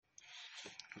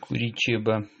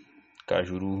Curitiba,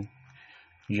 Cajuru,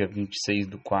 dia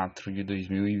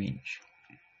 26/4/2020.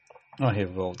 A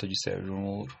revolta de Sérgio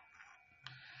Moro.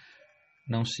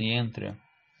 Não se entra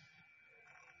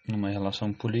numa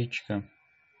relação política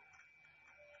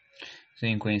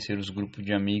sem conhecer os grupos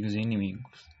de amigos e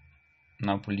inimigos.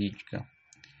 Na política,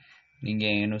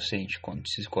 ninguém é inocente quando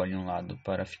se escolhe um lado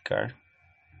para ficar,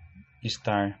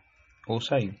 estar ou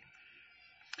sair.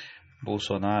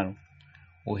 Bolsonaro,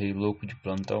 o rei louco de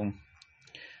plantão,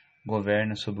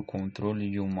 governa sob o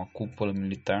controle de uma cúpula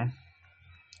militar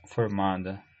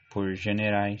formada por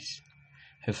generais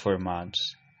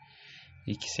reformados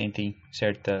e que sentem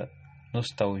certa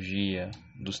nostalgia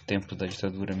dos tempos da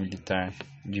ditadura militar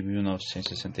de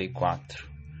 1964.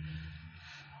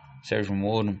 Sérgio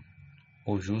Moro,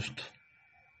 o justo,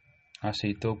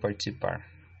 aceitou participar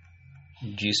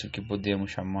disso que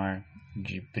podemos chamar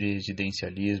de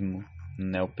presidencialismo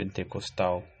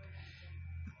neopentecostal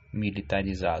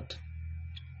militarizado.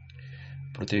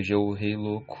 Protegeu o rei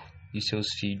louco e seus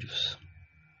filhos,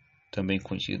 também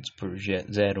conhecidos por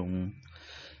 01,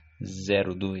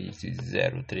 02 e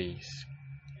 03.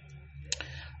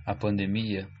 A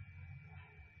pandemia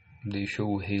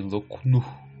deixou o rei louco nu.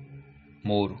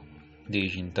 Moro,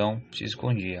 desde então, se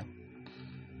escondia,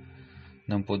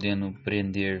 não podendo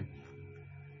prender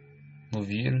no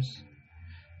vírus,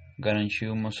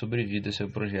 garantiu uma sobrevida a seu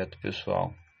projeto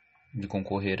pessoal de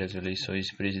concorrer às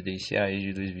eleições presidenciais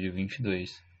de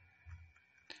 2022,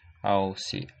 ao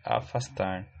se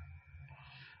afastar,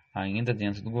 ainda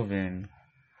dentro do governo,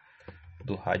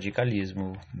 do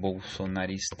radicalismo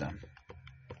bolsonarista.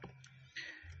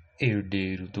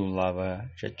 Herdeiro do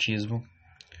lava-jatismo,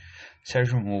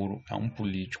 Sérgio Moro é um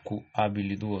político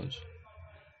habilidoso.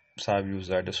 Sabe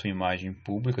usar da sua imagem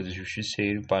pública de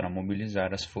justiceiro para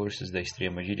mobilizar as forças da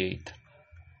extrema-direita,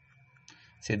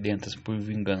 sedentas por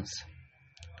vingança.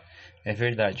 É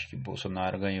verdade que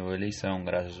Bolsonaro ganhou a eleição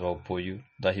graças ao apoio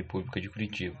da República de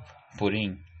Curitiba.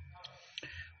 Porém,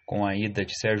 com a ida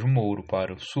de Sérgio Moro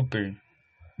para o Super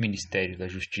Ministério da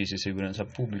Justiça e Segurança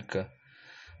Pública,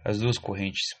 as duas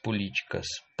correntes políticas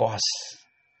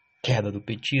pós-queda do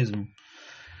petismo,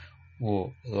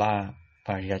 o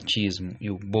lavajatismo e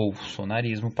o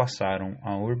bolsonarismo, passaram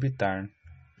a orbitar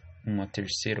uma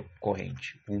terceira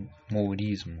corrente, o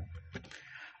mourismo.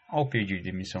 Ao pedir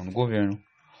demissão do governo,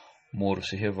 Moro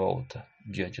se revolta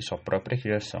diante de sua própria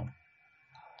criação.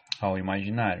 Ao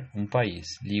imaginar um país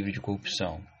livre de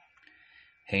corrupção,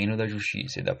 reino da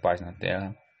justiça e da paz na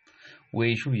terra, o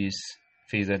ex-juiz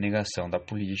fez da negação da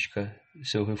política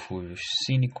seu refúgio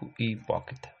cínico e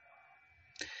hipócrita.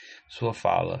 Sua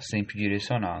fala, sempre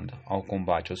direcionada ao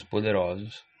combate aos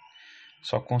poderosos,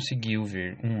 só conseguiu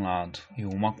ver um lado e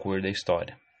uma cor da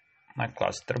história, a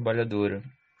classe trabalhadora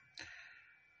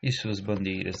e suas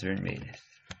bandeiras vermelhas.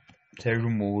 Sérgio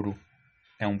Moro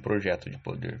é um projeto de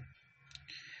poder.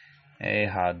 É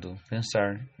errado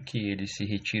pensar que ele se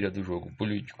retira do jogo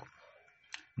político.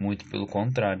 Muito pelo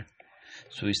contrário,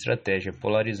 sua estratégia é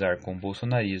polarizar com o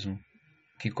bolsonarismo,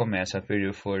 que começa a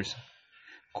perder força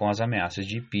com as ameaças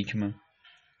de impeachment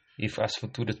e as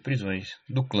futuras prisões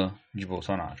do clã de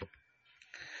Bolsonaro.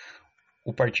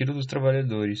 O Partido dos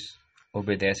Trabalhadores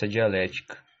obedece à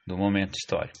dialética do momento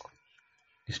histórico.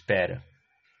 Espera,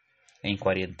 em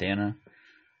quarentena,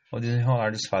 o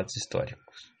desenrolar dos fatos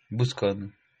históricos,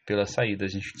 buscando pelas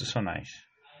saídas institucionais.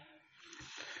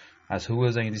 As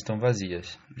ruas ainda estão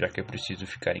vazias, já que é preciso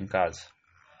ficar em casa.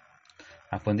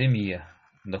 A pandemia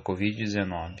da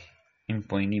Covid-19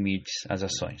 impõe limites às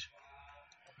ações.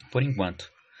 Por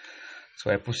enquanto, só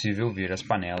é possível ver as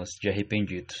panelas de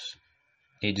arrependidos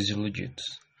e desiludidos.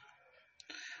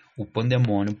 O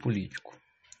pandemônio político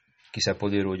que se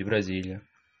apoderou de Brasília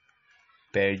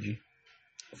perde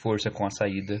força com a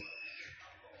saída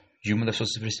de uma das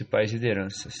suas principais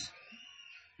lideranças,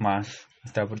 mas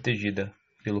está protegida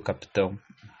pelo capitão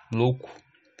louco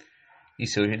e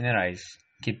seus generais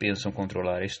que pensam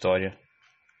controlar a história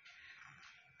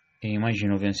e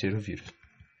imaginam vencer o vírus.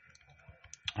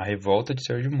 A revolta de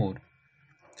Sérgio Moro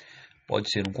pode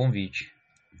ser um convite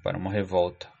para uma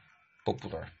revolta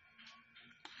popular,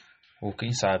 ou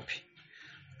quem sabe,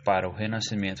 para o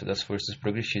renascimento das forças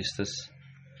progressistas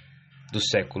do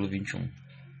século XXI.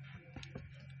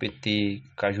 PT,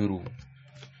 Cajuru,